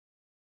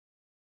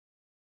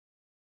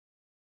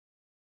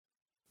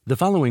The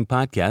following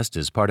podcast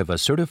is part of a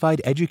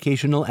certified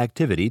educational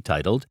activity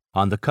titled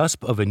On the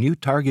Cusp of a New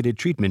Targeted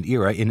Treatment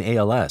Era in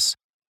ALS,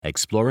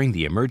 exploring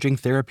the emerging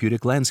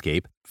therapeutic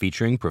landscape,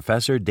 featuring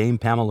Professor Dame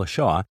Pamela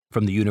Shaw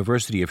from the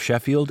University of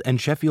Sheffield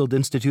and Sheffield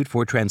Institute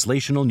for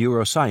Translational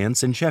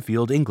Neuroscience in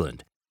Sheffield,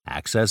 England.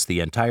 Access the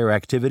entire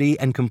activity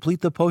and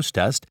complete the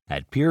post-test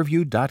at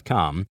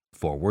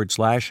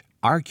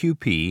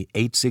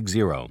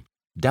peerview.com/RQP860.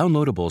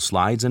 Downloadable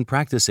slides and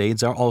practice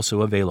aids are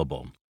also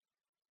available.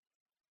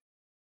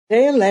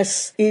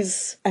 ALS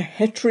is a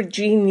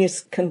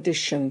heterogeneous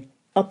condition.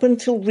 Up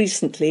until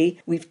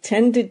recently, we've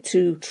tended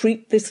to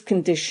treat this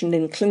condition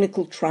in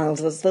clinical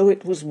trials as though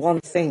it was one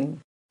thing.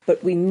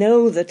 But we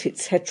know that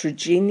it's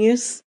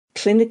heterogeneous,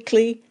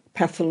 clinically,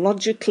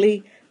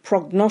 pathologically,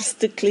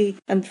 prognostically,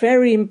 and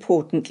very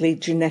importantly,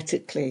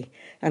 genetically.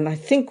 And I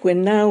think we're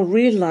now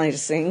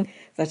realizing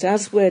that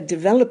as we're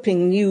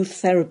developing new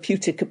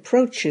therapeutic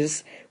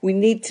approaches, we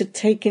need to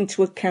take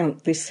into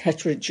account this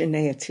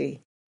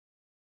heterogeneity.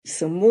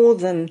 So more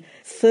than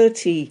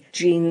 30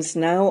 genes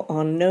now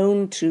are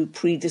known to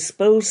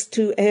predispose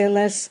to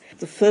ALS.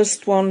 The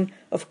first one,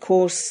 of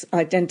course,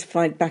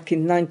 identified back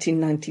in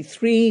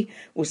 1993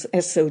 was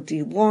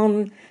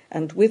SOD1,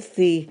 and with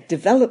the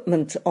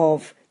development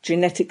of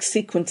genetic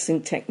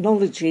sequencing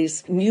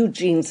technologies, new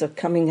genes are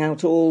coming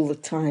out all the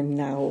time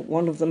now.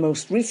 One of the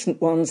most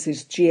recent ones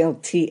is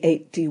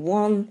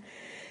GLT8D1.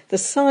 The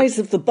size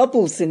of the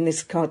bubbles in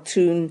this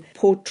cartoon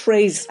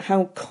portrays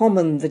how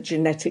common the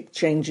genetic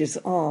changes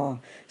are.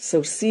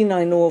 So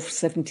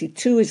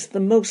C9orf72 is the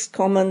most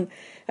common,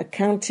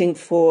 accounting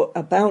for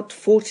about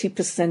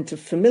 40% of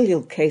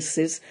familial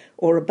cases,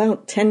 or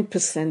about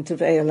 10%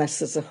 of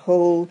ALS as a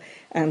whole,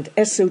 and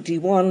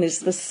SOD1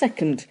 is the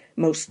second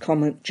most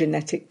common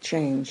genetic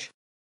change.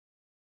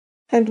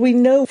 And we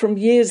know from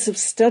years of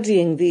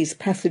studying these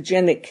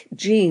pathogenic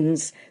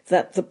genes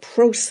that the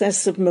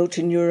process of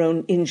motor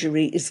neuron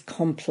injury is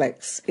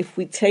complex. If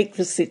we take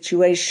the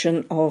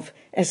situation of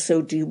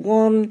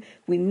SOD1,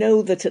 we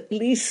know that at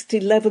least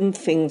 11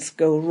 things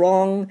go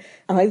wrong,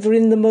 either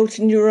in the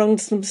motor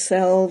neurons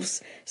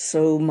themselves,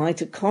 so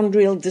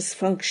mitochondrial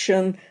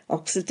dysfunction,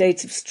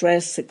 oxidative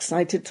stress,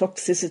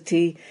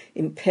 excitotoxicity,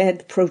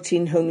 impaired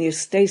protein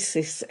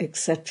homeostasis,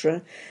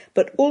 etc.,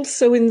 but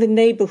also in the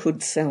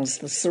neighborhood cells,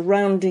 the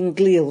surrounding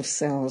glial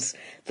cells,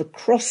 the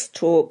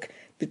crosstalk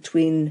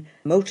between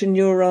motor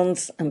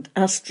neurons and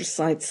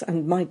astrocytes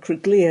and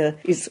microglia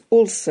is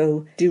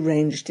also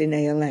deranged in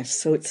ALS.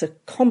 So it's a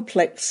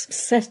complex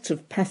set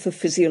of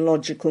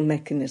pathophysiological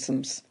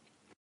mechanisms.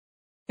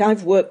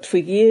 I've worked for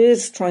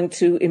years trying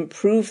to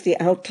improve the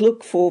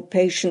outlook for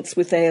patients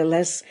with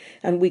ALS,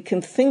 and we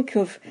can think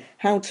of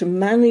how to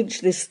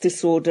manage this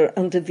disorder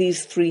under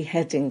these three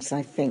headings,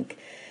 I think.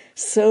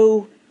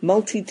 So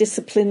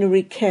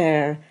multidisciplinary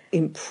care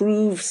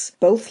improves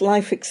both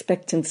life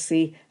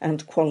expectancy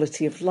and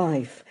quality of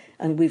life.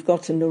 And we've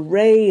got an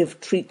array of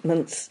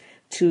treatments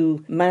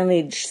to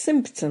manage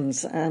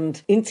symptoms,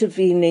 and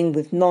intervening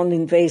with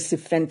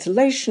non-invasive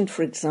ventilation,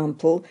 for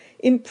example,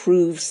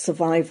 improves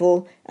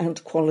survival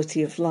and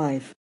quality of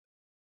life.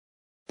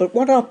 But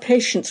what our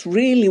patients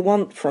really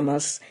want from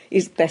us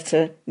is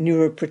better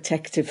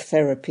neuroprotective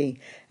therapy.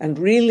 And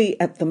really,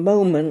 at the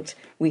moment,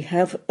 we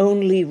have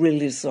only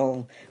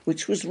Riluzole,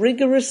 which was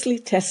rigorously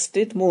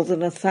tested. More than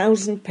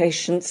 1,000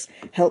 patients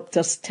helped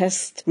us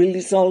test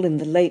Riluzole in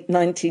the late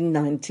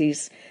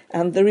 1990s.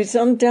 And there is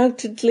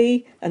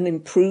undoubtedly an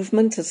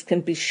improvement, as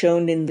can be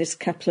shown in this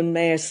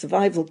Kaplan-Meier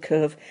survival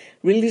curve.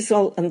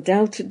 Riluzole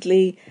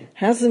undoubtedly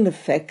has an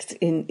effect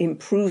in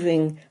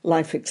improving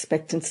life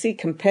expectancy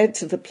compared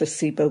to the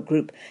placebo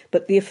group,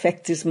 but the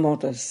effect is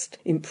modest,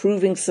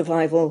 improving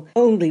survival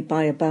only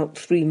by about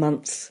 3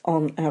 months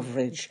on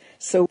average.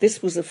 So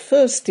this was a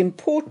first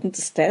important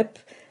step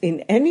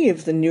in any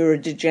of the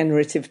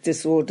neurodegenerative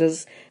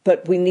disorders,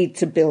 but we need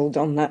to build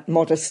on that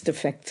modest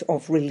effect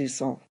of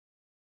Riluzole.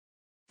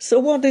 So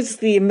what is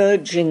the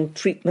emerging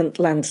treatment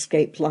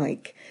landscape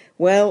like?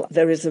 Well,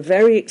 there is a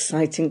very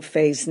exciting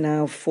phase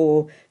now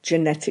for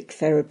genetic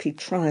therapy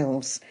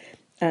trials.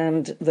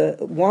 And the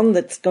one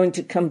that's going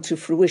to come to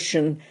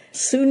fruition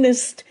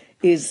soonest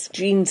is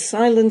gene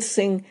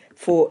silencing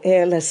for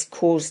ALS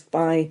caused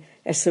by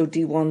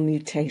SOD1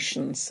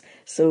 mutations.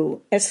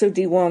 So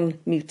SOD1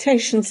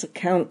 mutations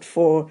account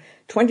for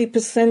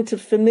 20% of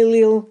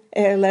familial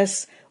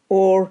ALS,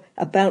 or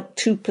about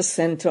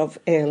 2% of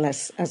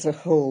ALS as a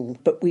whole.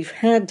 But we've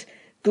had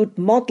good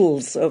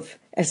models of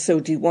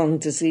SOD1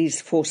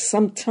 disease for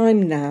some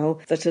time now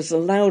that has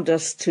allowed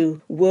us to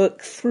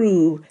work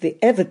through the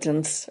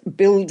evidence,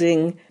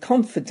 building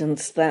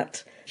confidence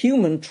that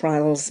human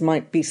trials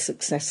might be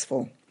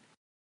successful.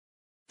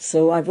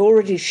 So I've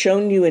already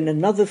shown you in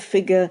another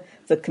figure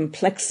the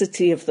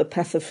complexity of the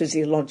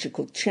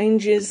pathophysiological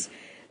changes.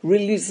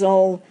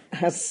 Riluzole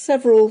has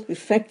several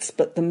effects,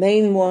 but the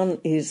main one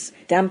is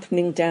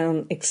dampening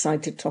down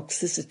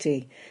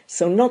excitotoxicity.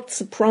 So not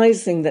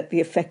surprising that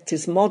the effect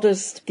is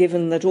modest,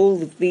 given that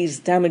all of these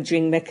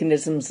damaging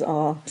mechanisms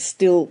are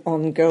still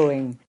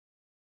ongoing.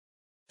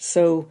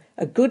 So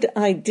a good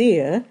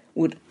idea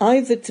would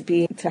either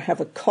to have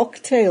a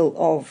cocktail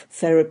of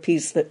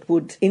therapies that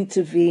would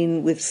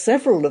intervene with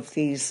several of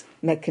these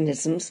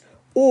mechanisms,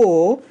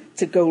 or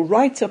to go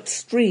right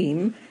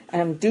upstream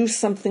and do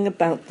something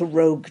about the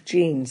rogue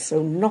gene,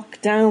 so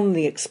knock down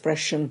the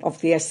expression of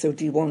the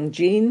SOD1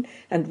 gene,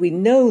 and we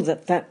know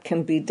that that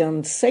can be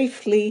done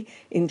safely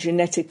in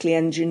genetically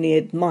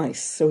engineered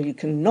mice. So you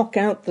can knock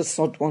out the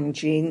SOD1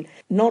 gene,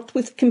 not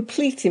with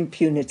complete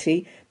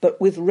impunity, but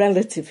with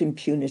relative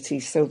impunity,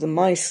 so the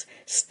mice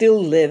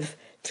still live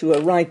to a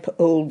ripe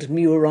old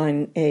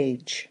murine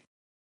age.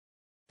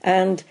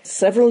 And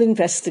several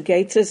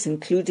investigators,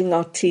 including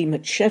our team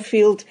at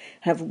Sheffield,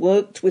 have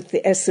worked with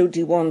the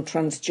SOD1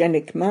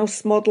 transgenic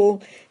mouse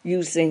model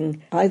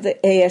using either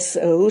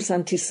ASOs,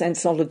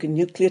 antisense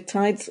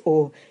oligonucleotides,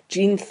 or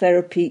gene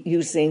therapy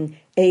using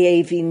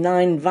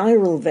AAV9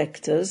 viral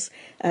vectors,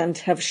 and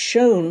have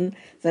shown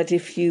that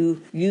if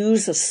you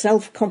use a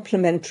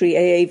self-complementary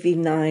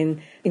AAV9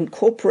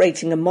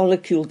 incorporating a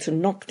molecule to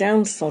knock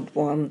down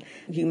SOD1,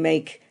 you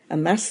make a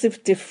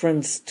massive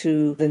difference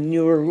to the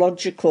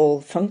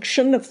neurological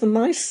function of the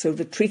mice. So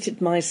the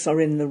treated mice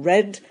are in the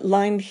red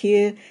line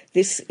here.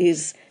 This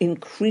is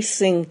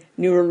increasing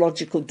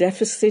neurological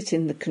deficit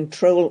in the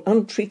control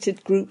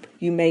untreated group.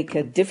 You make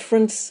a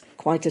difference,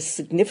 quite a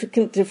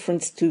significant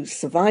difference to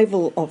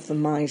survival of the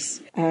mice.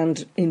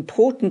 And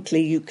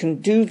importantly, you can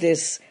do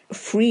this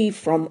free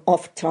from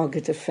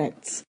off-target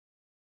effects.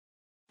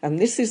 And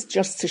this is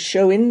just to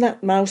show in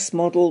that mouse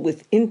model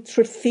with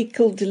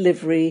intrathecal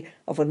delivery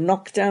of a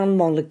knockdown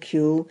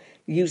molecule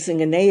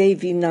using an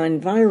AAV9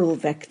 viral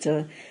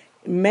vector,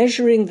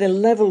 measuring the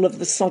level of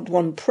the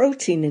SOD1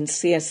 protein in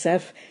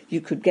CSF, you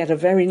could get a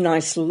very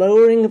nice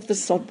lowering of the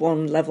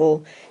SOD1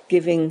 level,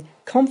 giving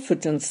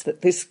confidence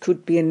that this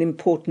could be an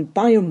important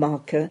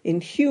biomarker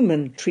in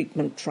human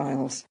treatment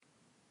trials.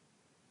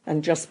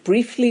 And just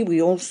briefly,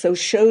 we also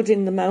showed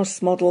in the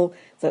mouse model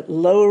that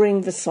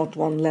lowering the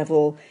SOD1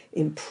 level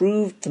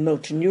improved the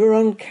motor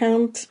neuron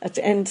count at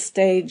end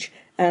stage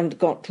and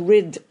got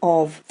rid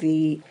of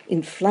the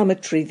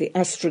inflammatory, the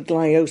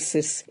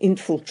astrogliosis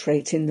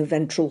infiltrate in the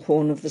ventral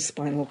horn of the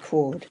spinal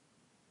cord.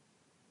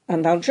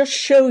 And I'll just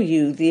show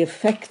you the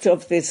effect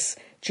of this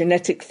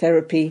genetic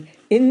therapy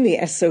in the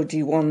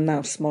SOD1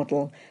 mouse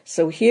model.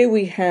 So here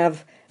we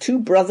have two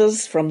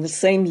brothers from the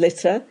same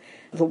litter.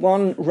 The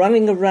one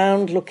running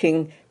around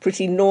looking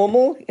pretty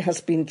normal has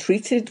been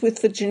treated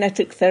with the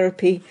genetic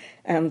therapy,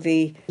 and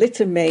the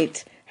litter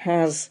mate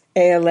has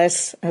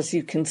ALS, as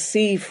you can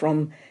see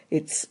from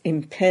its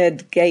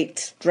impaired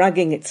gait,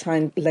 dragging its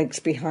hind legs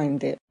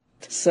behind it.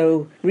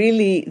 So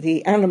really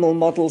the animal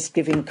model's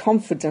giving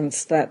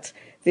confidence that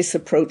this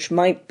approach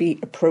might be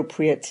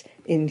appropriate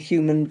in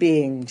human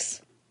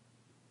beings.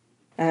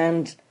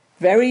 And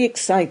very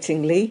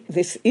excitingly,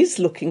 this is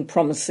looking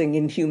promising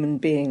in human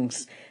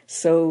beings.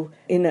 So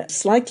in a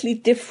slightly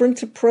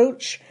different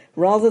approach,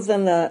 rather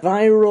than a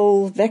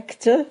viral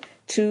vector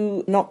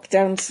to knock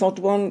down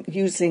SOD1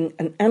 using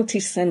an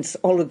antisense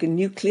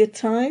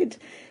oligonucleotide.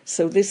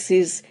 So this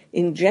is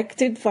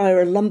injected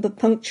via a lumbar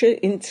puncture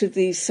into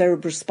the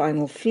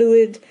cerebrospinal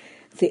fluid.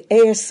 The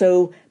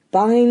ASO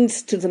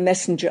binds to the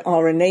messenger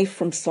RNA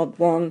from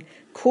SOD1,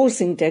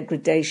 causing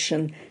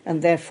degradation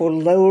and therefore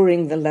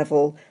lowering the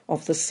level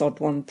of the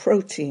SOD1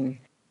 protein.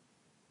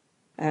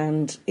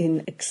 And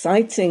in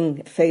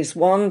exciting phase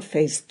 1,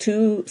 phase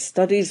 2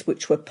 studies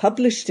which were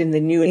published in the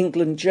New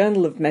England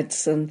Journal of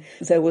Medicine,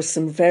 there were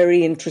some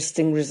very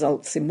interesting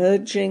results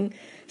emerging.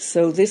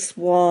 So this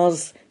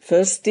was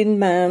first in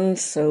man,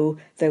 so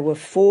there were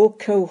 4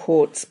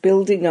 cohorts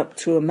building up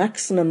to a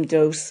maximum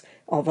dose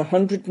of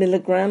 100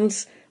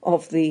 milligrams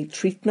of the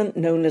treatment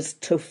known as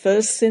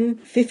tofersen,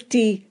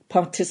 50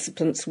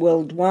 participants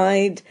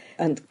worldwide,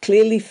 and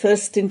clearly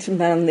first into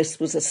man this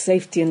was a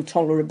safety and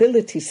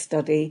tolerability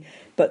study,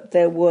 but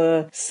there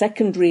were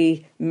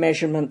secondary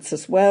measurements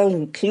as well,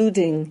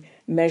 including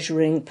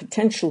measuring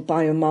potential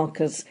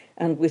biomarkers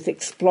and with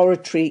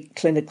exploratory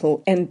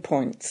clinical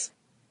endpoints.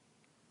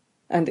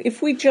 And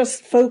if we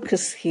just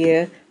focus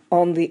here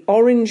on the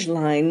orange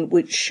line,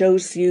 which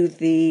shows you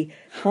the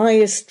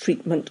highest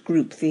treatment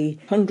group, the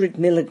 100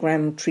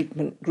 milligram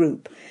treatment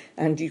group.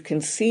 And you can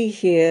see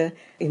here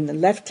in the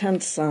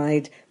left-hand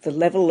side the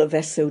level of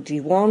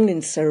SOD1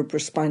 in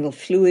cerebrospinal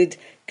fluid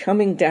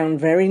coming down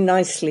very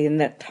nicely in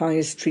that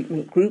highest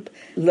treatment group,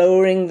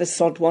 lowering the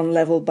SOD1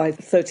 level by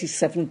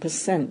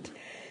 37%.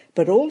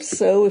 But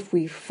also, if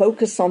we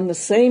focus on the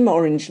same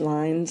orange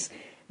lines,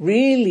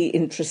 really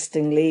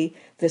interestingly,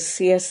 the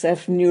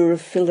CSF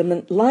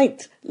neurofilament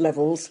light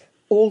levels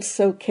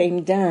also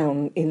came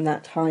down in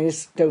that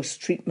highest dose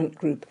treatment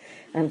group.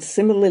 And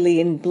similarly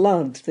in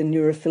blood, the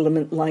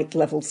neurofilament light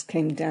levels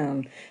came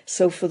down.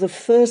 So for the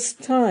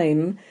first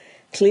time,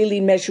 clearly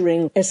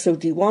measuring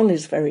SOD1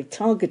 is very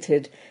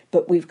targeted,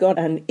 but we've got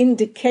an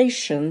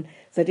indication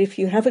that if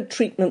you have a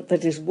treatment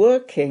that is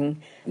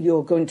working,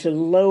 you're going to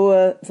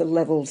lower the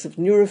levels of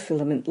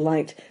neurofilament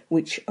light,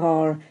 which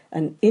are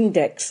an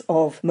index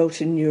of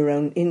motor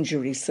neuron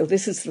injury. So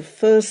this is the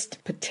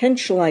first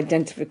potential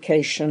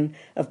identification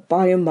of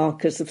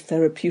biomarkers of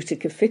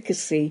therapeutic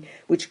efficacy,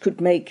 which could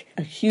make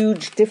a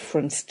huge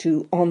difference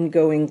to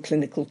ongoing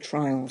clinical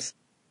trials.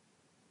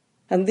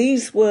 And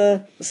these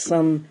were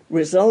some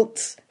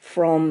results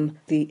from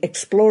the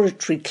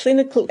exploratory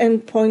clinical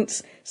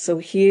endpoints. So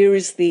here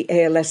is the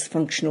ALS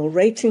functional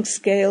rating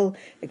scale,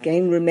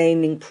 again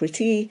remaining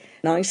pretty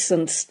nice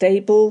and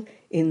stable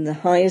in the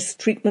highest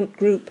treatment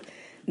group,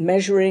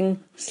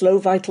 measuring slow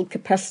vital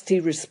capacity,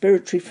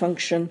 respiratory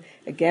function,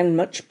 again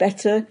much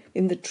better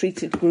in the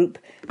treated group,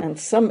 and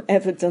some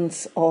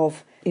evidence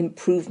of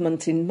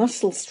improvement in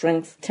muscle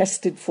strength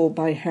tested for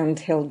by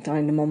handheld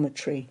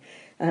dynamometry.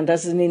 And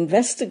as an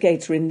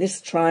investigator in this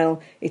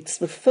trial, it's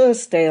the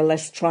first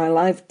ALS trial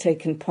I've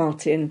taken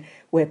part in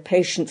where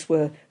patients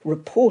were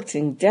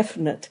reporting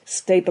definite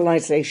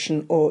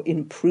stabilization or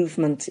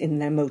improvement in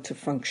their motor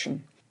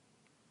function.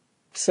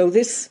 So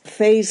this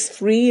phase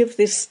 3 of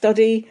this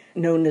study,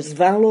 known as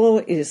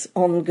VALOR, is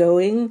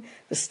ongoing.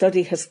 The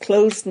study has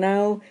closed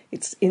now.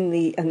 It's in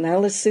the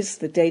analysis,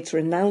 the data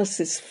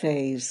analysis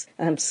phase.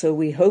 And so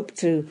we hope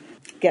to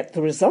get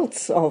the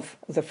results of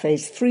the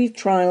phase 3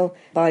 trial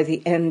by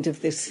the end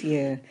of this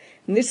year.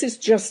 And this is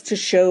just to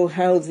show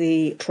how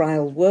the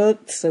trial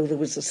worked. So there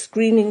was a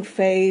screening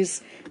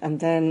phase, and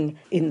then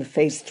in the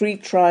phase 3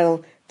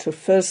 trial,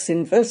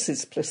 tofersen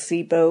versus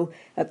placebo.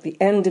 At the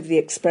end of the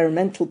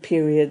experimental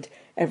period,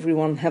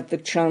 everyone had the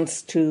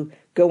chance to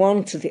go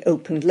on to the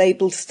open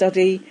label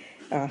study.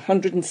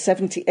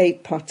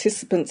 178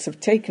 participants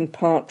have taken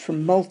part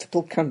from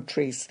multiple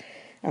countries.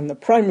 And the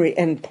primary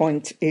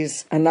endpoint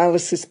is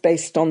analysis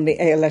based on the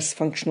ALS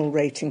functional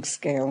rating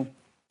scale.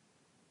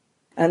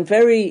 And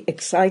very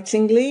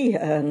excitingly,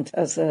 and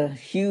as a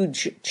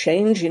huge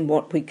change in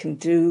what we can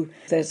do,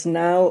 there's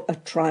now a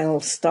trial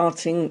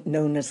starting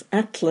known as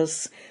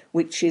ATLAS,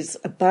 which is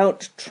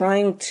about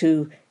trying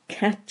to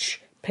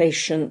catch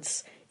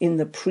patients in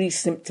the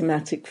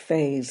pre-symptomatic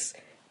phase.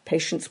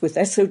 Patients with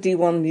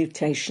SOD1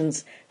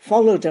 mutations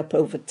followed up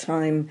over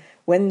time.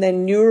 When their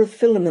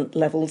neurofilament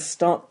levels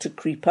start to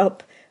creep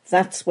up,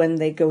 that's when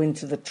they go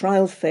into the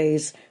trial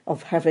phase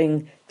of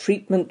having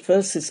treatment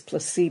versus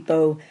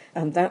placebo,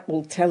 and that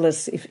will tell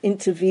us if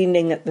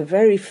intervening at the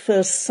very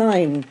first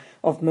sign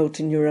of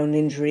motor neuron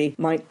injury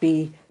might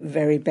be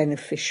very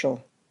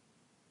beneficial.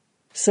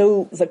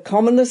 So the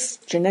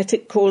commonest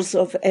genetic cause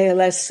of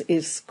ALS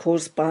is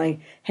caused by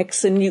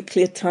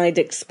hexanucleotide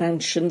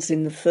expansions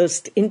in the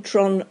first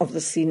intron of the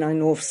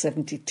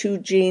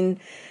C9orf72 gene,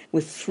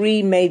 with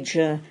 3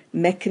 major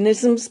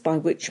mechanisms by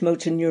which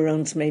motor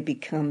neurons may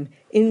become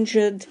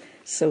injured.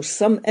 So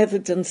some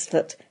evidence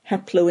that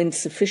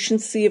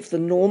haploinsufficiency of the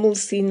normal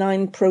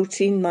C9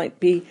 protein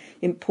might be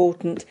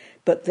important,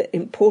 but the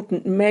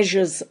important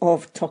measures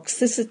of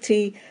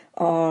toxicity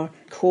are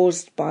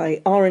caused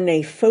by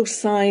RNA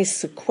foci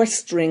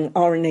sequestering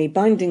RNA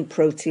binding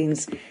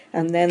proteins,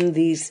 and then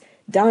these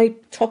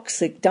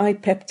toxic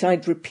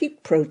dipeptide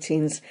repeat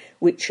proteins,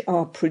 which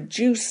are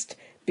produced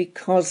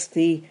because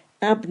the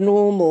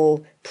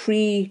abnormal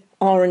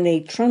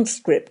pre-RNA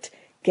transcript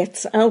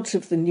gets out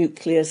of the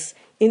nucleus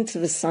into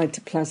the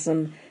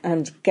cytoplasm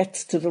and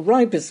gets to the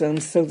ribosome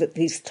so that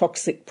these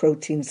toxic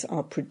proteins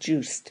are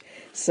produced.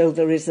 So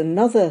there is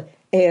another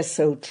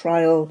ASO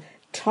trial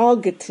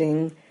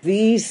targeting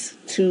these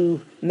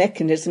 2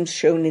 mechanisms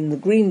shown in the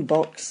green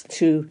box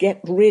to get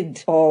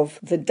rid of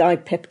the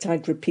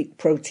dipeptide repeat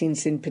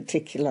proteins in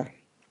particular.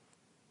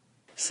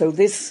 So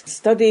this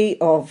study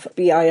of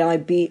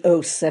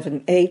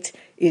BIIB078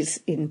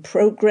 is in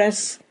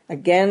progress.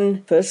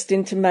 Again,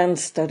 first-in-man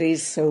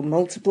studies, so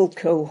multiple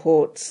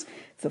cohorts.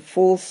 The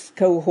 4th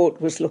cohort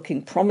was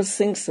looking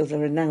promising, so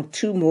there are now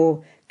 2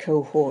 more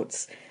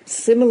cohorts.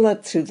 Similar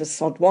to the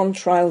SOD1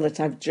 trial that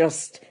I've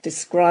just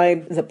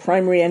described, the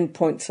primary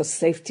endpoints are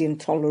safety and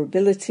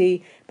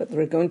tolerability, but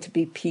there are going to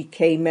be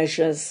PK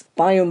measures,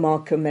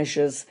 biomarker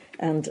measures,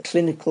 and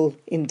clinical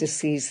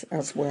indices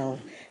as well.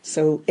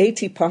 So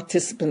 80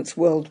 participants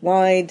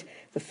worldwide.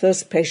 The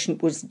first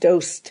patient was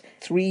dosed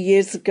 3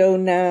 years ago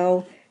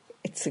now.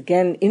 It's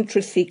again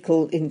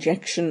intrathecal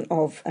injection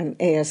of an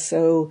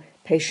ASO,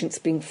 patients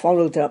being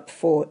followed up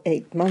for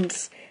 8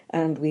 months,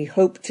 and we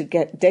hope to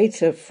get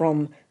data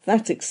from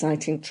that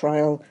exciting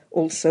trial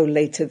also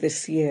later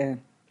this year.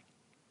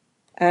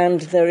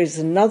 And there is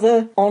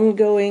another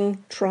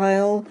ongoing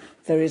trial.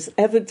 There is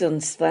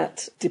evidence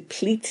that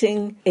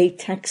depleting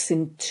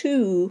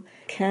ataxin-2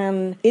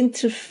 can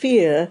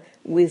interfere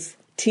with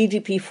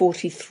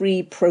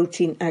TDP-43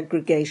 protein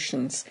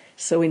aggregations.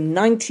 So in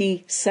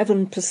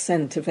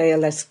 97% of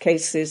ALS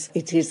cases,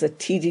 it is a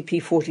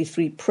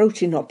TDP-43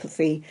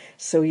 proteinopathy.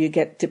 So you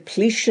get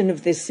depletion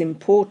of this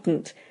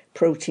important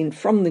protein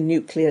from the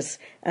nucleus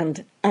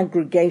and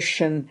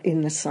aggregation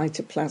in the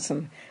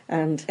cytoplasm.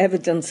 And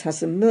evidence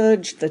has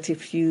emerged that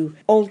if you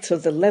alter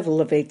the level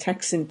of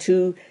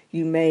ataxin-2,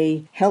 you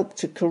may help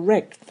to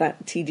correct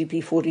that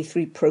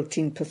TDP-43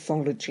 protein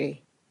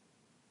pathology.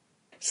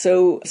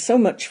 So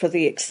much for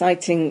the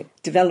exciting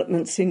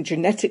developments in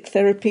genetic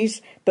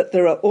therapies, but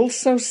there are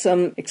also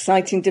some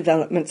exciting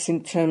developments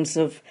in terms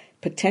of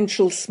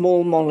potential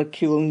small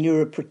molecule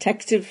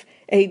neuroprotective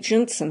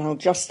agents, and I'll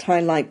just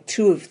highlight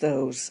two of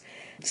those.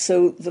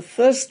 So the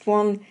first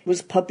one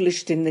was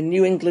published in the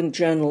New England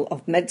Journal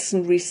of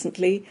Medicine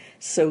recently.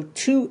 So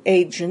two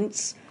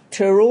agents,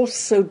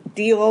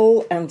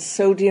 taurursodiol and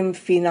sodium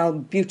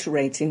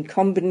phenylbutyrate in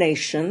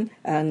combination,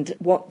 and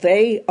what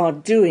they are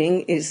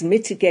doing is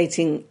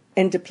mitigating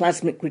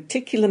endoplasmic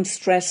reticulum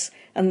stress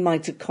and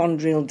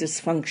mitochondrial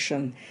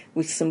dysfunction,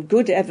 with some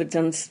good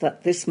evidence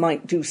that this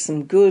might do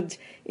some good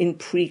in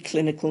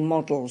preclinical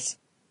models.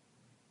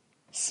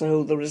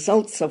 So the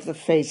results of the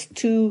phase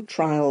 2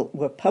 trial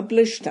were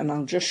published, and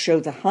I'll just show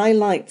the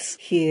highlights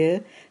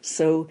here.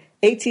 So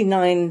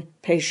 89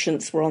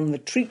 patients were on the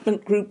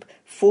treatment group,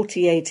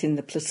 48 in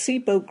the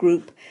placebo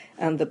group,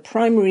 and the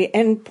primary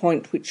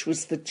endpoint, which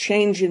was the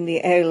change in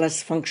the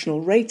ALS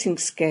functional rating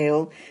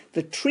scale,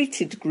 the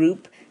treated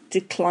group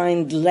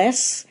declined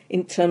less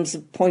in terms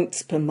of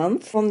points per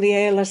month on the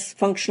ALS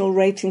functional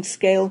rating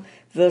scale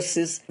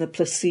versus the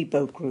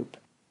placebo group.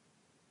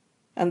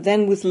 And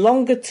then with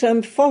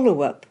longer-term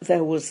follow-up,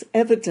 there was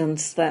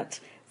evidence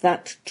that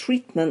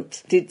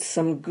treatment did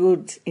some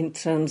good in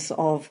terms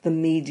of the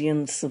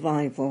median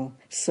survival.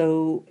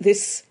 So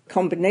this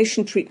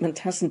combination treatment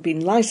hasn't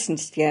been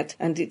licensed yet,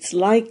 and it's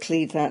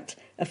likely that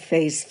a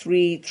phase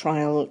 3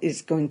 trial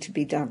is going to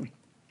be done.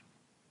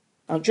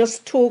 I'll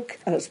just talk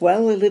as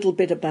well a little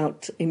bit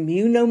about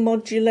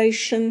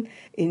immunomodulation.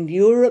 In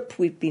Europe,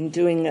 we've been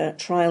doing a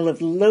trial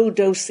of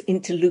low-dose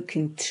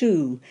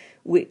interleukin-2,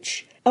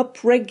 which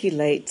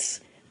upregulates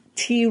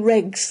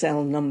Treg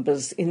cell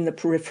numbers in the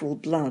peripheral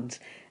blood.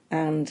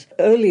 And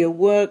earlier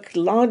work,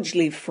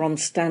 largely from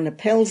Stan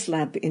Appel's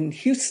lab in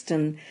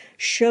Houston,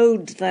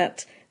 showed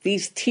that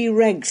these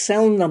Treg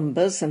cell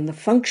numbers and the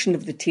function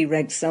of the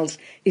Treg cells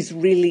is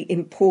really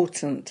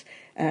important.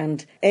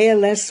 And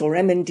ALS or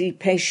MND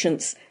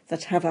patients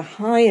that have a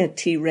higher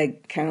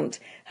Treg count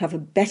have a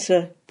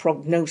better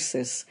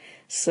prognosis.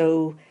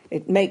 So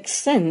it makes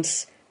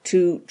sense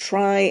to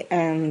try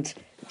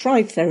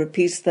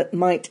therapies that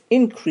might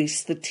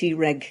increase the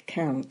Treg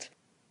count.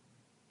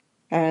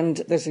 And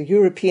there's a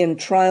European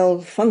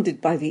trial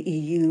funded by the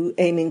EU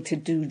aiming to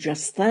do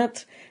just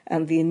that.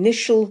 And the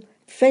initial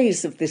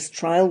phase of this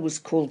trial was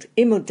called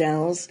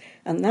IMMODALS,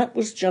 and that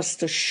was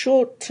just a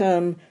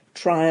short-term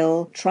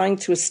trial trying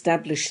to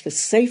establish the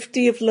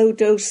safety of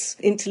low-dose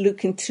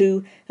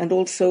interleukin-2 and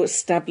also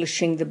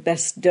establishing the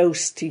best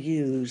dose to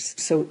use.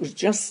 So it was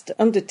just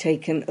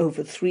undertaken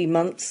over 3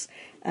 months,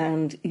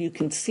 and you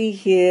can see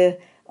here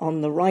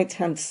on the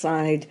right-hand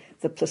side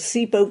the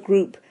placebo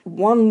group,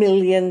 1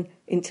 million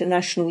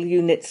international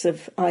units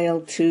of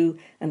IL-2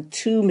 and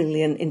 2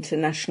 million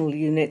international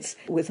units,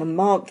 with a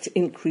marked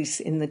increase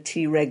in the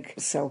Treg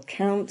cell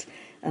count,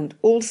 and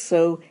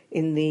also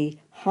in the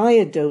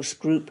higher dose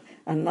group,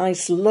 a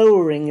nice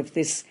lowering of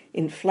this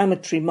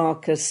inflammatory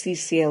marker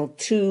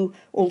CCL2,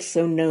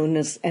 also known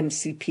as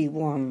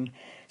MCP1.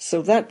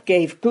 So that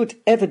gave good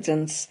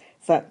evidence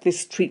that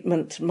this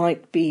treatment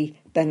might be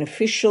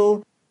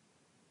beneficial.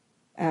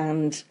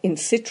 And in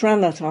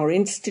Citran at our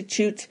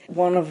institute,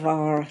 one of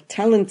our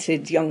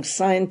talented young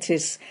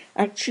scientists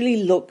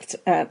actually looked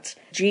at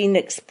gene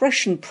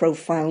expression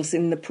profiles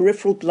in the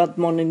peripheral blood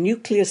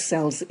mononuclear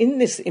cells in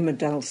this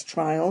IMMODALS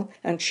trial,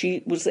 and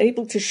she was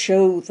able to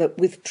show that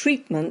with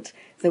treatment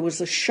there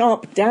was a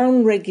sharp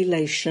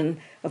down-regulation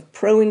of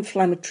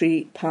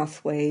pro-inflammatory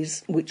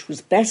pathways, which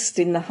was best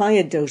in the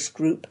higher dose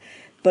group,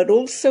 but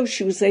also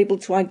she was able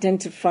to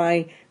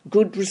identify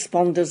good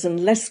responders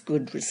and less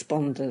good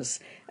responders.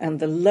 And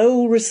the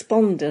low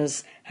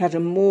responders had a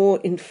more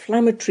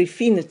inflammatory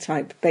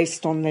phenotype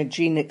based on their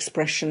gene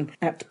expression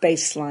at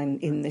baseline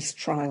in this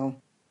trial.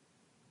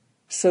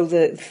 So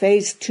the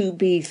phase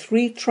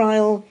 2b/3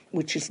 trial,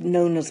 which is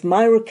known as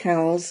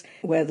MIRACALS,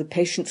 where the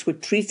patients were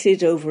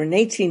treated over an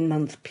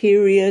 18-month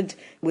period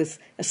with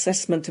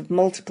assessment of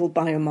multiple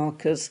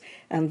biomarkers,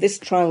 and this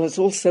trial is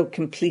also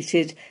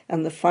completed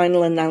and the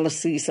final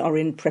analyses are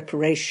in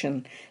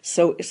preparation.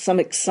 So some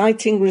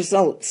exciting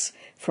results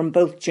from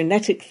both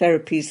genetic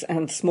therapies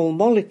and small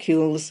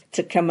molecules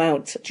to come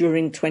out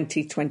during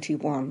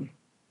 2021.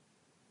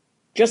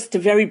 Just to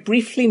very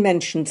briefly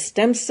mention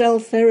stem cell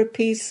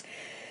therapies.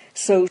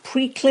 So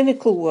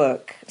preclinical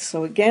work.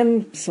 So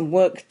again, some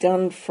work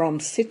done from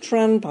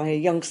Citran by a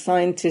young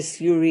scientist,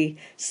 Yuri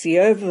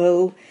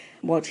Siervo.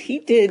 What he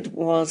did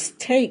was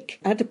take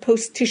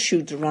adipose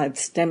tissue-derived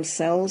stem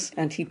cells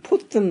and he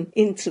put them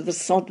into the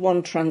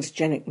SOD1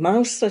 transgenic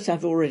mouse that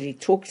I've already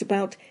talked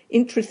about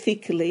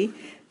intrathecally,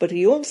 but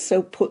he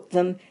also put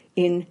them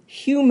in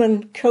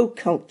human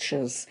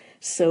co-cultures.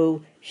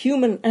 So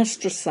human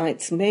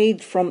astrocytes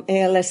made from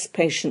ALS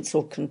patients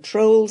or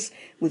controls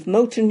with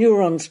motor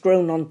neurons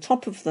grown on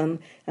top of them,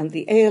 and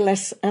the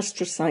ALS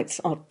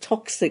astrocytes are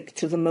toxic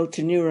to the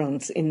motor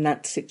neurons in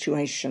that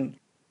situation.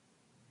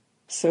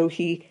 So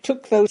he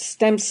took those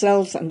stem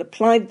cells and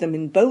applied them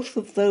in both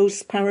of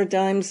those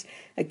paradigms.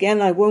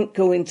 Again, I won't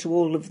go into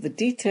all of the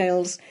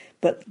details,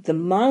 but the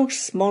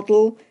mouse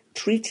model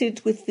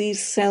treated with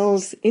these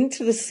cells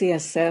into the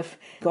CSF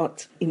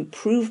got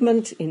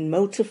improvement in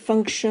motor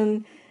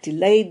function,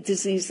 delayed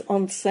disease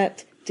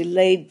onset,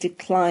 delayed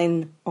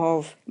decline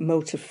of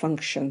motor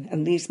function.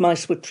 And these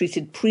mice were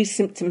treated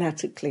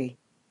pre-symptomatically.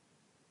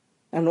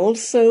 And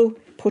also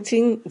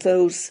putting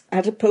those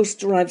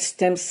adipose-derived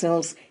stem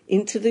cells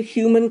into the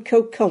human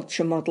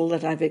co-culture model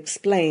that I've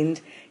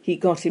explained, he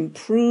got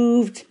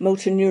improved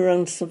motor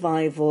neuron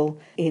survival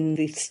in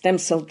the stem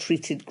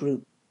cell-treated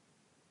group.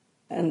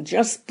 And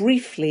just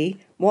briefly,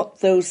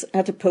 what those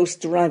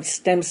adipose-derived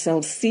stem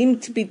cells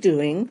seemed to be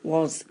doing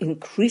was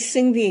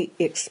increasing the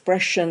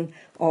expression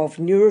of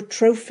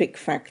neurotrophic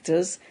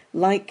factors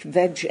like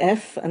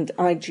VEGF and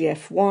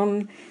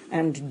IGF-1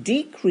 and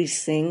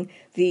decreasing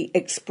the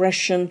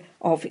expression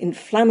of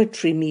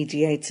inflammatory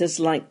mediators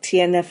like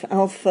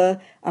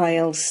TNF-alpha,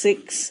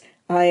 IL-6,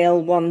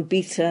 IL-1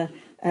 beta,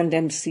 and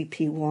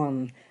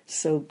MCP-1.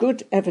 So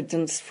good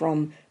evidence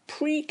from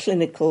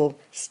preclinical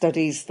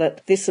studies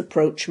that this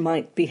approach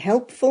might be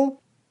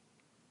helpful.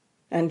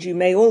 And you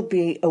may all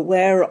be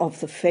aware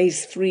of the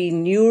phase 3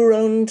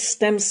 neuron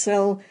stem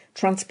cell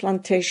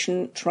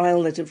transplantation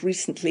trial that have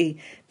recently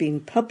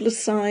been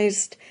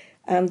publicized.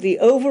 And the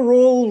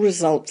overall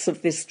results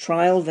of this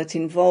trial that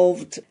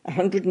involved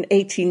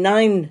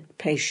 189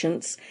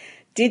 patients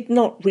did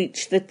not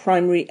reach the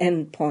primary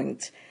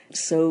endpoint.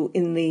 So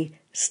in the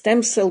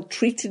stem cell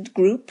treated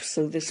group,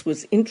 so this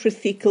was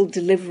intrathecal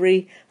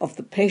delivery of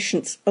the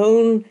patient's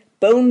own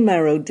bone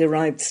marrow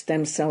derived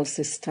stem cells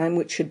this time,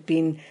 which had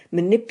been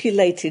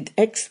manipulated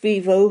ex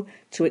vivo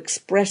to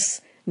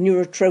express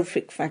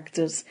neurotrophic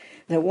factors.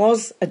 There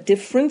was a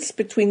difference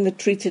between the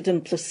treated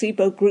and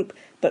placebo group,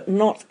 but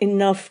not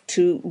enough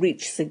to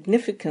reach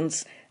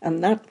significance,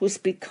 and that was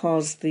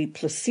because the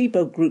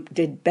placebo group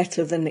did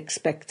better than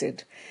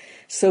expected.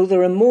 So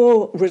there are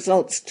more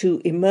results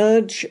to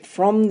emerge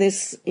from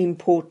this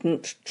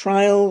important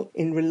trial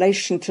in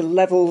relation to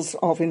levels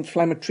of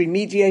inflammatory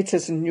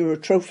mediators and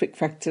neurotrophic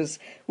factors,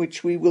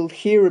 which we will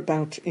hear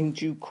about in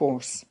due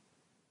course.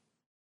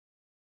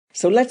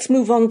 So let's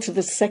move on to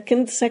the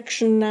second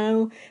section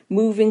now,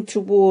 moving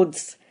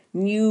towards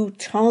new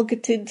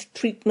targeted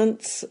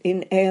treatments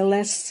in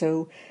ALS,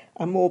 so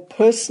a more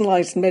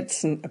personalized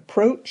medicine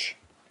approach.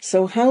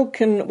 So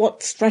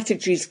what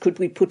strategies could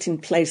we put in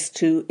place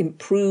to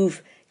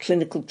improve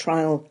clinical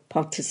trial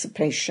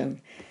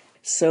participation?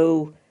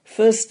 So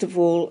first of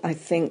all, I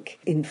think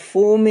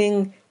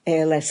informing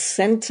ALS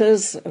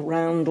centers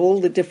around all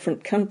the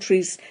different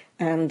countries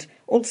and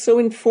also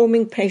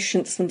informing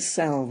patients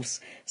themselves.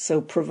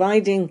 So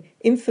providing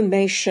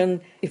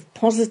information if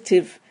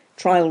positive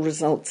trial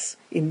results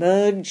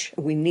emerge.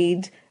 We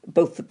need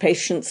both the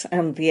patients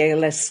and the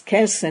ALS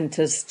care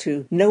centers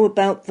to know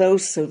about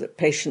those so that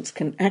patients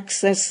can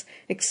access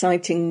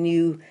exciting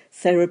new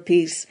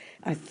therapies.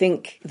 I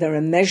think there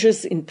are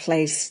measures in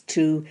place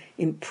to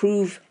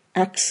improve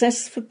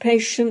access for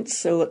patients.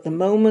 So at the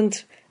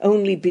moment,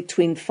 only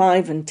between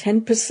 5 and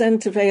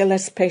 10% of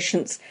ALS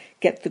patients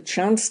get the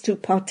chance to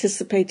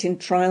participate in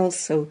trials.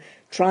 So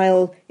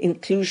trial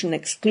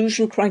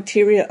inclusion-exclusion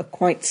criteria are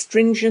quite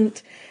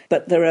stringent,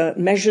 but there are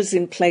measures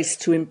in place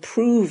to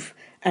improve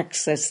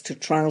access to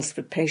trials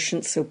for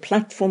patients, so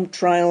platform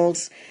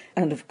trials.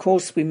 And of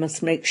course, we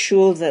must make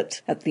sure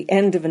that at the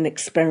end of an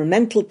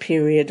experimental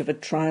period of a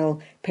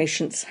trial,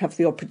 patients have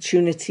the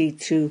opportunity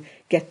to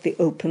get the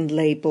open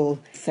label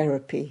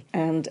therapy.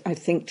 And I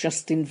think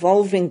just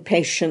involving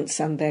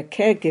patients and their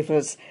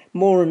caregivers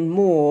more and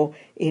more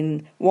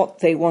in what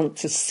they want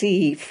to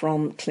see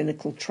from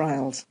clinical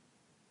trials.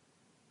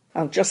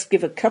 I'll just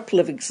give a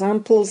couple of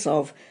examples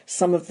of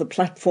some of the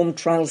platform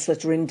trials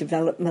that are in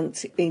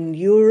development in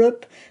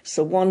Europe.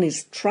 So one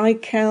is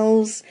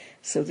TRICALS.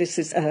 So this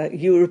is a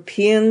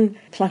European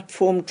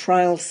platform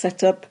trial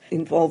setup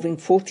involving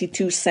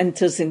 42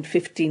 centers in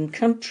 15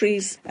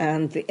 countries.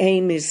 And the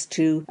aim is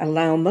to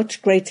allow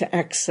much greater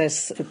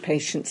access for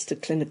patients to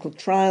clinical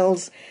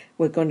trials.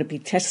 We're going to be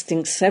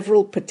testing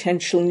several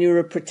potential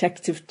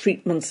neuroprotective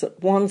treatments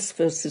at once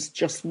versus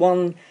just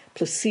one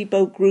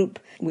placebo group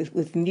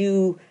with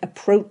new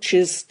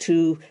approaches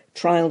to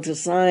trial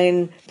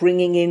design,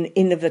 bringing in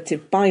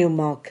innovative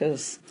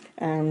biomarkers.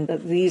 And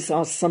these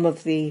are some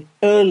of the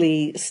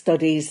early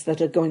studies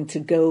that are going to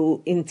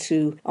go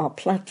into our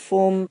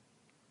platform.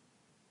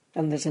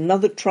 And there's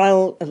another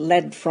trial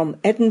led from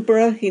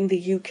Edinburgh in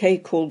the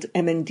UK called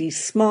MND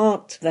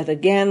Smart that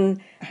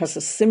again has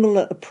a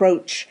similar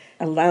approach,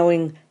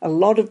 allowing a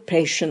lot of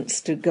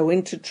patients to go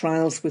into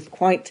trials with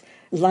quite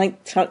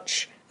light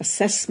touch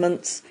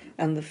assessments,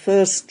 and the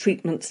first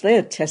treatments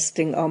they're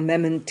testing are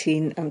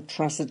memantine and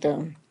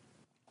trazodone.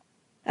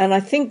 And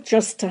I think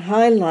just to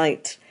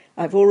highlight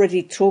I've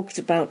already talked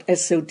about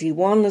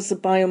SOD1 as a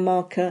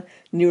biomarker,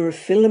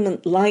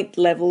 neurofilament light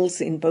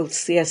levels in both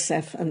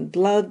CSF and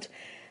blood.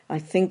 I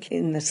think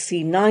in the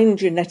C9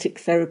 genetic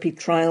therapy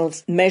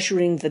trials,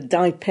 measuring the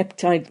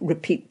dipeptide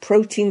repeat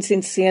proteins in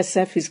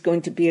CSF is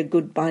going to be a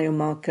good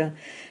biomarker.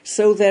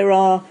 So there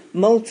are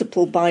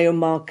multiple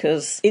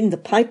biomarkers in the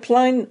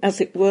pipeline, as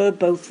it were,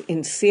 both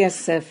in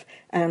CSF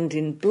and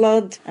in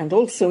blood, and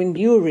also in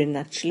urine,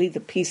 actually. The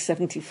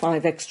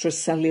P75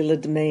 extracellular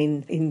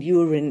domain in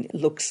urine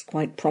looks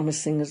quite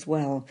promising as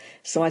well.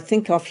 So I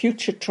think our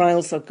future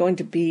trials are going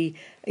to be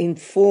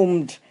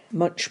informed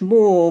much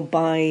more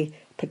by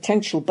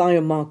potential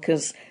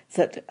biomarkers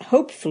that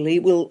hopefully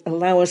will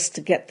allow us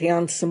to get the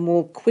answer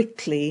more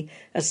quickly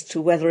as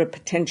to whether a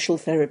potential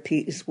therapy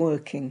is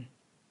working.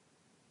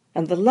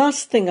 And the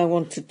last thing I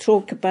want to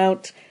talk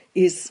about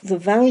is the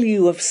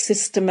value of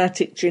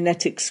systematic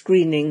genetic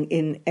screening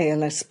in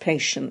ALS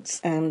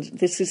patients. And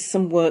this is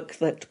some work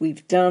that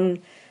we've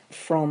done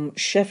from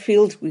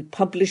Sheffield. We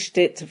published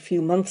it a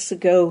few months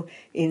ago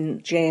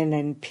in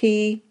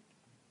JNNP.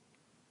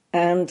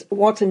 And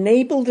what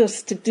enabled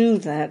us to do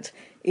that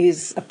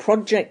is a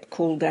project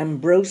called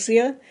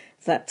Ambrosia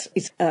that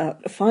is a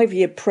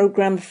 5-year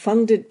program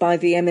funded by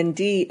the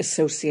MND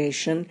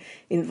Association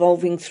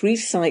involving 3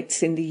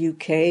 sites in the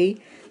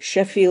UK,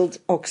 Sheffield,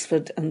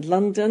 Oxford and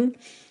London.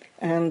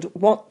 And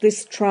what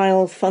this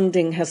trial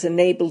funding has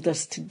enabled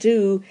us to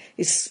do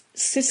is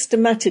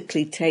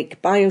systematically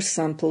take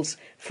biosamples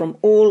from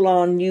all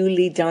our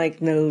newly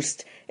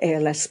diagnosed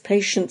ALS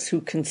patients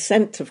who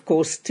consent, of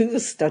course, to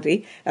the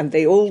study, and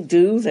they all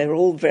do. They're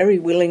all very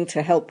willing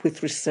to help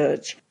with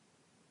research.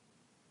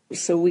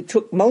 So we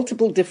took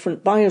multiple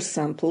different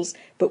biosamples,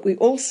 but we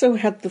also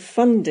had the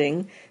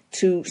funding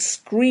to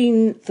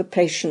screen the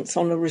patients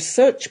on a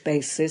research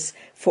basis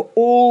for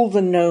all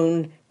the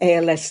known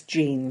ALS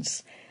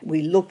genes.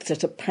 We looked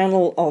at a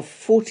panel of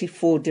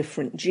 44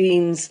 different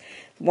genes,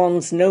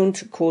 ones known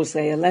to cause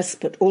ALS,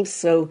 but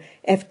also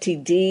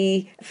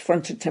FTD,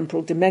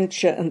 frontotemporal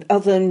dementia, and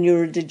other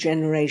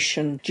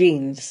neurodegeneration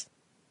genes.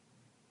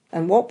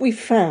 And what we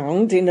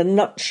found, in a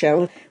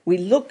nutshell, we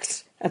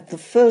looked at the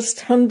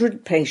first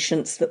 100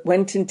 patients that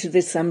went into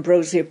this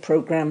Ambrosia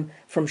program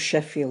from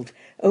Sheffield.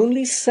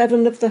 Only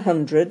 7 of the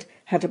 100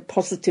 had a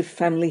positive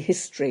family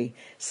history,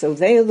 so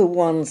they are the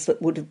ones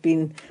that would have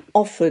been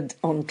offered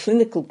on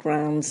clinical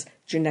grounds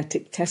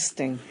genetic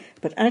testing.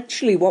 But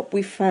actually what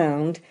we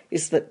found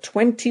is that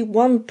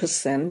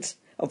 21%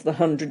 of the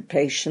 100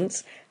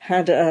 patients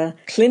had a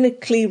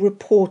clinically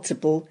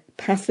reportable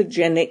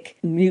pathogenic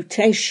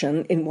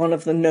mutation in one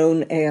of the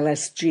known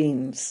ALS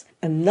genes.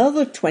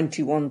 Another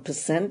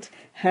 21%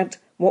 had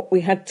what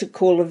we had to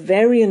call a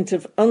variant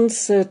of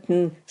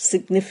uncertain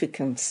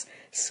significance,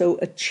 so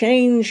a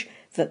change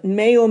that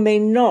may or may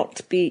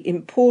not be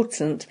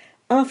important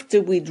after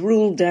we'd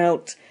ruled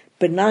out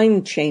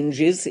benign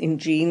changes in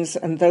genes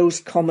and those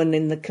common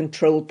in the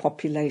control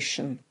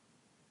population.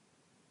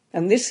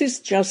 And this is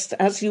just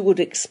as you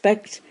would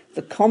expect.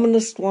 The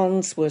commonest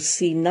ones were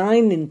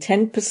C9 in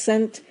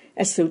 10%,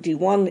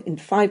 SOD1 in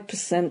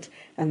 5%,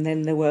 and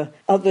then there were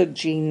other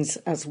genes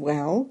as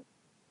well.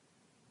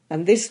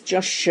 And this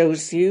just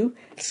shows you,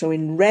 so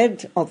in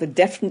red are the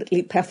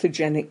definitely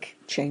pathogenic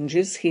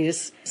changes.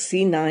 Here's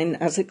C9,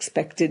 as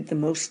expected, the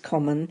most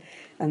common.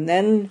 And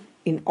then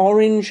in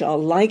orange are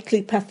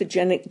likely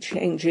pathogenic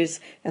changes,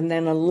 and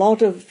then a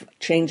lot of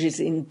changes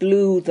in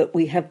blue that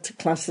we had to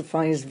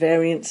classify as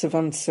variants of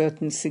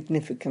uncertain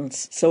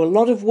significance. So a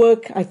lot of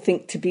work, I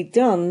think, to be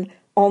done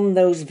on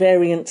those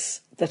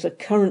variants that are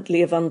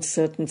currently of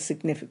uncertain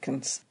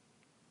significance.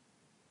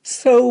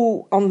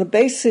 So, on the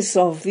basis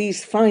of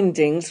these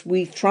findings,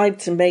 we tried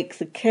to make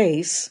the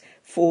case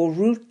for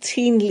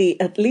routinely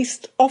at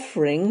least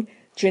offering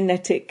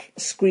genetic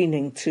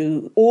screening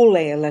to all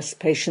ALS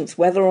patients,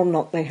 whether or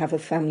not they have a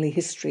family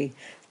history.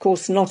 Of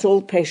course, not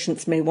all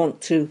patients may want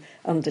to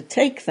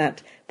undertake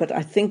that, but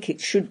I think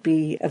it should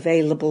be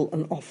available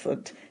and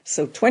offered.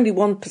 So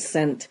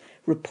 21%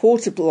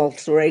 reportable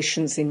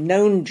alterations in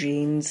known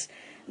genes.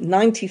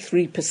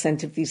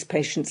 93% of these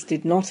patients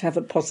did not have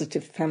a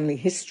positive family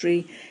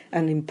history,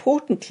 and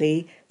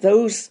importantly,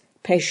 those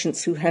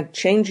patients who had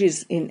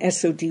changes in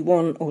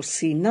SOD1 or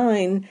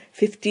C9,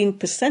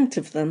 15%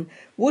 of them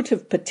would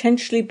have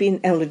potentially been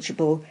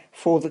eligible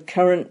for the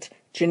current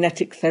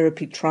genetic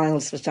therapy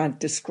trials that I've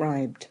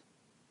described.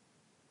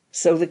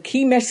 So the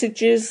key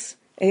messages: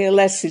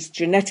 ALS is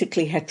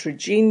genetically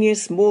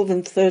heterogeneous, more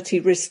than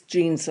 30 risk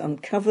genes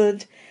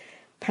uncovered.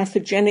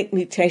 Pathogenic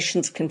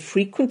mutations can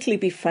frequently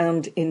be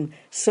found in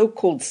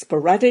so-called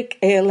sporadic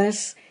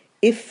ALS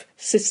if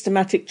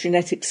systematic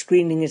genetic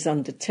screening is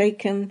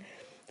undertaken.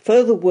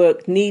 Further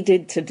work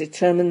needed to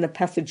determine the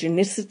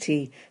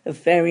pathogenicity of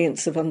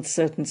variants of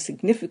uncertain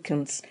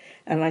significance,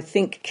 and I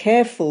think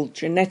careful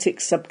genetic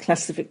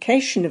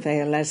subclassification of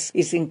ALS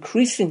is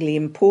increasingly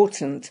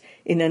important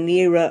in an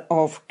era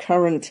of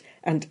current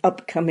and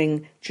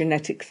upcoming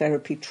genetic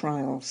therapy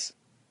trials.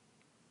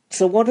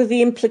 So what are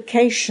the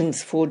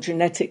implications for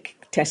genetic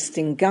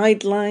testing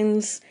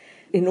guidelines?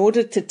 In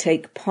order to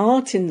take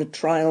part in the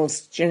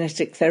trials,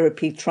 genetic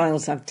therapy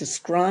trials I've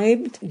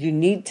described, you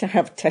need to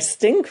have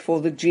testing for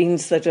the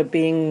genes that are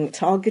being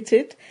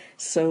targeted.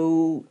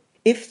 So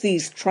if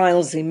these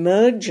trials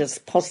emerge as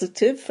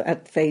positive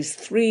at phase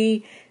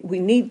 3, we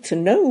need to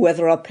know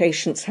whether our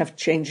patients have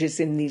changes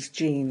in these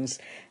genes.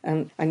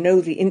 And I know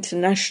the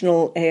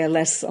International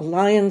ALS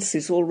Alliance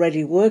is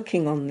already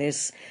working on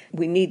this.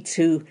 We need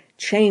to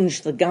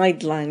change the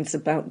guidelines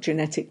about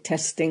genetic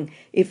testing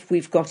if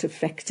we've got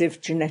effective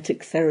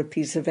genetic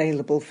therapies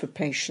available for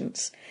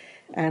patients.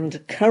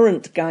 And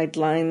current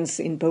guidelines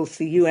in both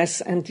the US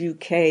and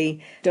UK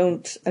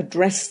don't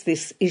address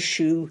this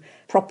issue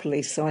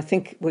properly. So I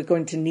think we're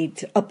going to need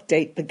to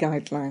update the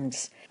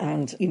guidelines.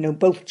 And,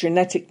 both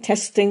genetic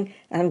testing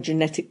and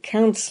genetic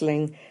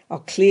counselling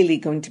are clearly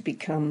going to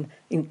become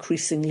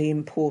increasingly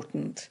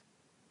important.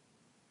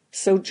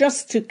 So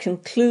just to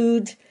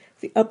conclude,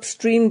 the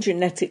upstream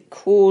genetic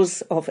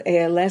cause of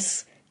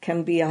ALS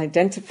can be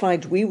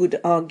identified, we would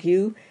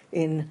argue,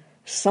 in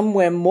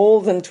somewhere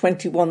more than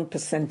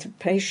 21% of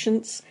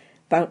patients,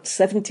 about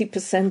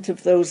 70%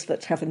 of those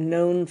that have a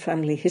known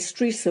family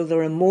history, so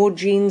there are more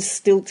genes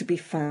still to be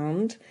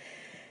found.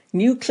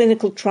 New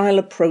clinical trial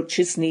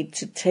approaches need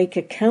to take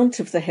account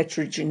of the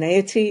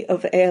heterogeneity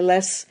of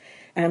ALS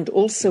and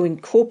also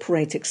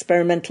incorporate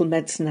experimental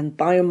medicine and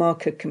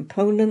biomarker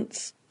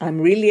components. I'm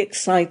really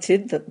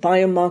excited that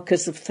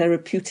biomarkers of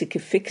therapeutic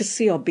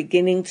efficacy are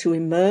beginning to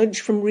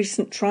emerge from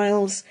recent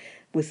trials,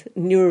 with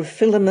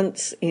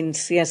neurofilaments in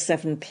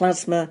CSF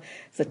plasma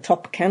the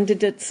top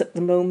candidates at the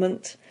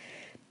moment.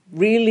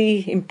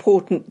 Really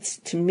important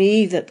to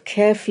me that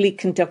carefully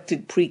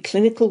conducted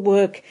preclinical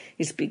work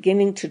is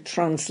beginning to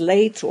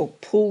translate or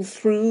pull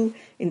through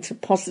into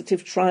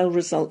positive trial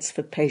results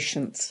for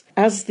patients.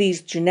 As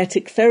these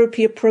genetic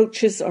therapy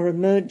approaches are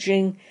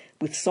emerging,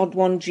 with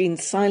SOD1 gene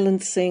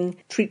silencing,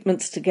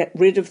 treatments to get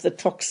rid of the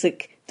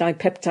toxic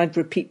dipeptide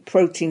repeat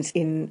proteins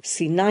in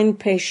C9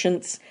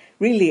 patients,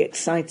 really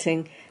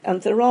exciting.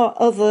 And there are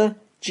other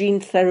gene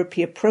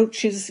therapy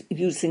approaches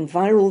using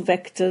viral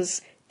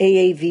vectors.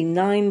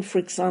 AAV9, for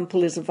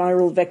example, is a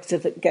viral vector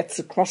that gets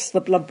across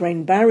the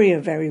blood-brain barrier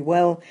very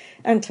well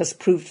and has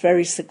proved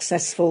very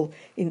successful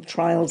in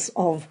trials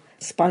of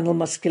spinal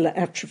muscular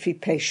atrophy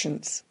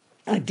patients.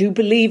 I do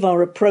believe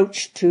our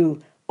approach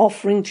to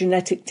offering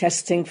genetic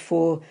testing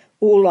for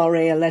all our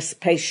ALS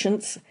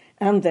patients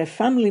and their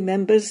family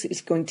members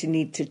is going to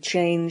need to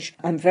change.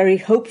 I'm very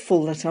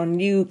hopeful that our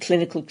new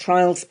clinical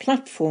trials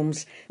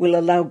platforms will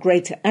allow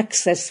greater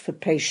access for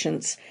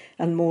patients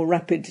and more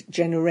rapid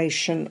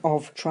generation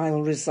of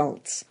trial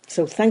results.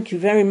 So thank you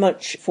very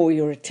much for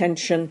your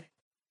attention.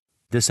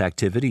 This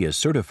activity is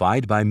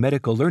certified by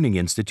Medical Learning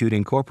Institute,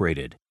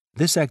 Incorporated.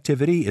 This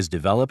activity is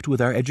developed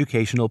with our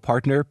educational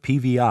partner,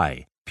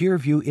 PVI,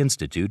 Peerview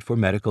Institute for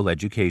Medical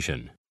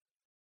Education.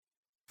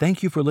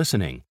 Thank you for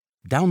listening.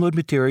 Download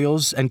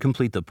materials and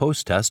complete the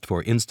post-test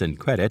for instant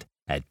credit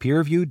at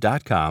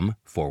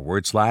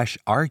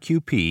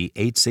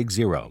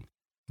peerview.com/RQP860.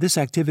 This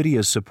activity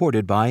is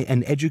supported by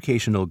an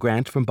educational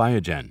grant from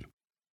Biogen.